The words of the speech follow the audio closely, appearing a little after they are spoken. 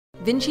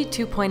Vinci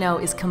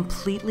 2.0 is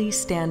completely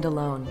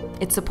standalone.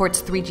 It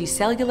supports 3G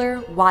cellular,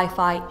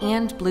 Wi-Fi,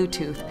 and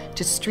Bluetooth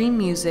to stream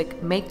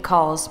music, make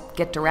calls,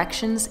 get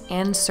directions,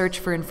 and search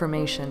for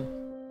information.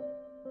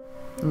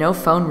 No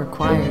phone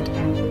required.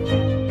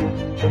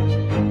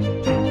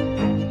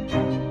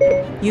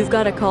 You've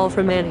got a call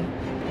from Annie.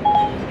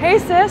 Hey,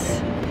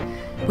 sis.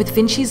 With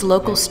Vinci's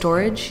local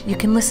storage, you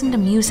can listen to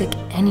music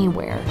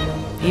anywhere,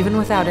 even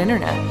without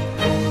internet.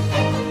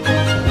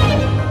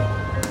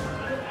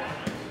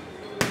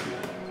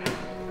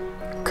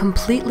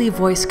 Completely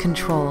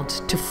voice-controlled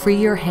to free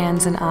your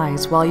hands and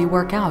eyes while you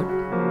work out.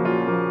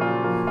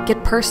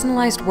 Get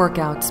personalized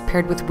workouts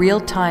paired with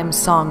real-time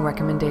song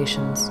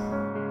recommendations.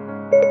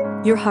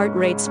 Your heart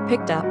rate's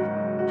picked up.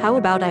 How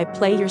about I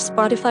play your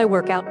Spotify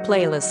workout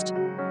playlist?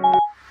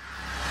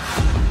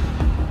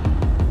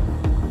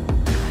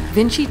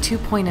 Vinci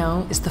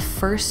 2.0 is the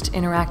first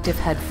interactive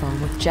headphone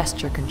with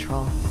gesture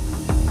control.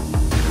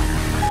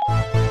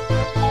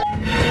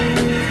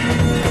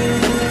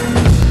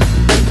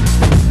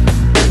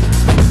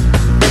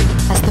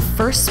 As the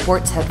first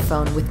sports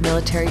headphone with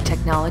military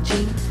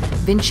technology,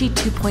 Vinci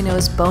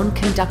 2.0's bone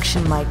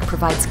conduction mic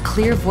provides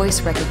clear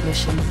voice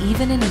recognition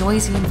even in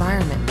noisy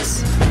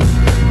environments.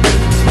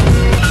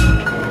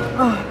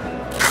 Oh,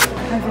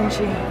 hi,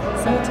 Vinci.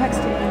 Send a text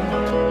again.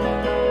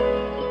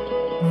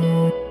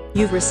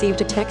 You've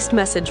received a text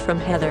message from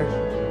Heather.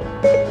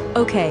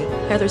 Okay,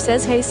 Heather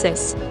says, hey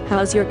sis,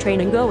 how's your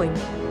training going?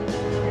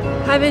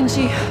 Hi,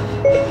 Vinci.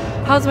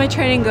 How's my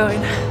training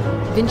going?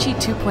 Vinci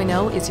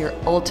 2.0 is your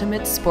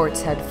ultimate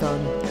sports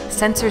headphone.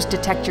 Sensors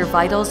detect your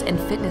vitals and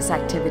fitness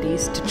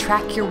activities to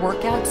track your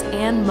workouts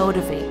and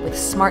motivate with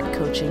smart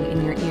coaching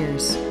in your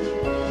ears.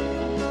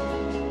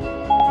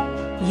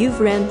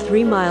 You've ran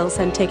 3 miles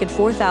and taken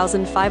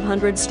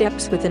 4,500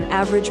 steps with an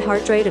average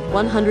heart rate of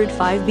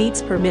 105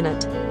 beats per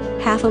minute.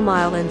 Half a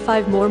mile and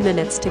 5 more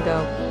minutes to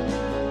go.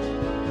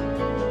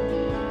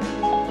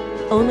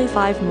 Only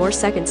 5 more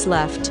seconds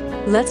left.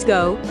 Let's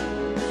go.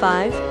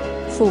 5,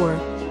 4,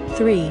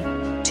 3,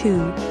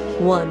 2,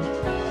 1.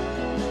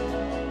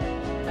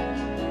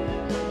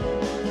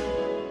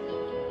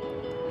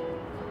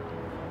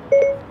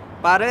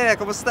 Pare,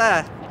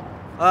 kumusta?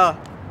 Oh,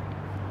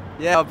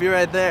 yeah, I'll be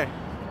right there.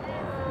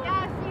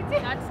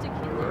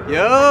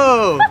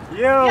 Yo!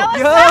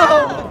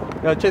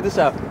 Yo, check this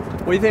out.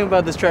 What do you think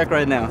about this track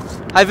right now?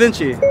 Hi,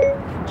 Vinci.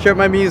 Share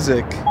my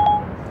music.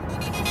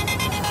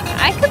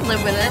 I could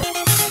live with it.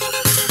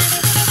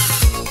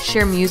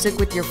 Share music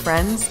with your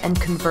friends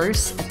and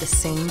converse at the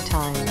same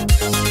time.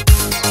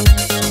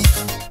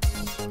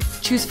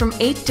 Choose from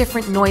 8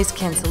 different noise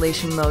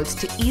cancellation modes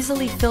to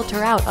easily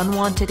filter out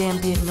unwanted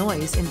ambient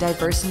noise in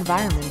diverse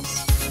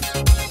environments.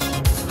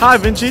 Hi,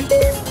 Vinci.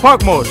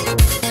 Park mode.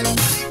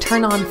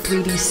 Turn on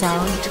 3D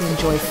sound to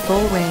enjoy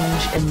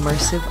full-range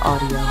immersive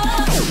audio.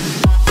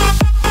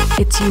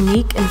 Its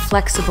unique and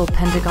flexible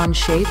pentagon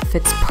shape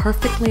fits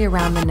perfectly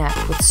around the neck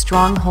with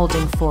strong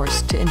holding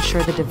force to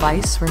ensure the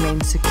device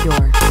remains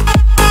secure.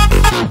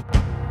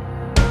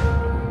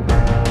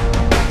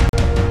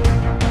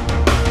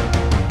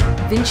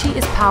 Vinci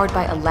is powered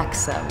by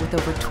Alexa with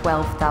over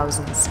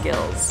 12,000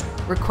 skills.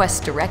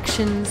 Request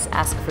directions,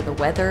 ask for the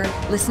weather,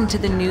 listen to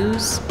the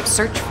news,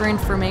 search for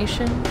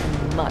information,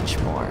 and much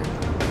more.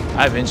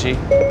 Hi, Vinci.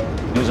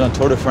 News on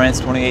Tour de France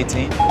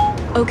 2018?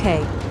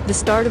 Okay, the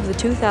start of the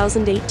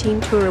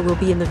 2018 tour will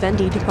be in the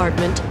Vendée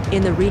department,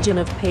 in the region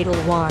of Pays de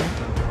Loire.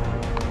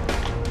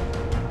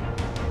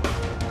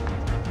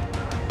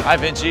 Hi,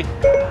 Vinci.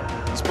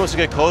 It's supposed to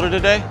get colder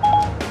today?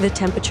 The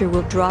temperature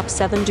will drop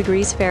 7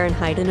 degrees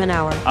Fahrenheit in an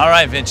hour. All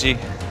right, Vinci.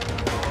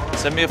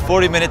 Send me a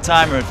 40-minute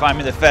timer and find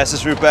me the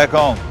fastest route back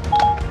home.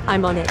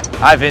 I'm on it.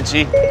 Hi,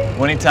 Vinci.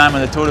 Winning time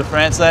on the Tour de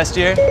France last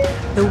year?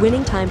 The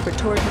winning time for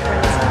Tour de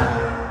France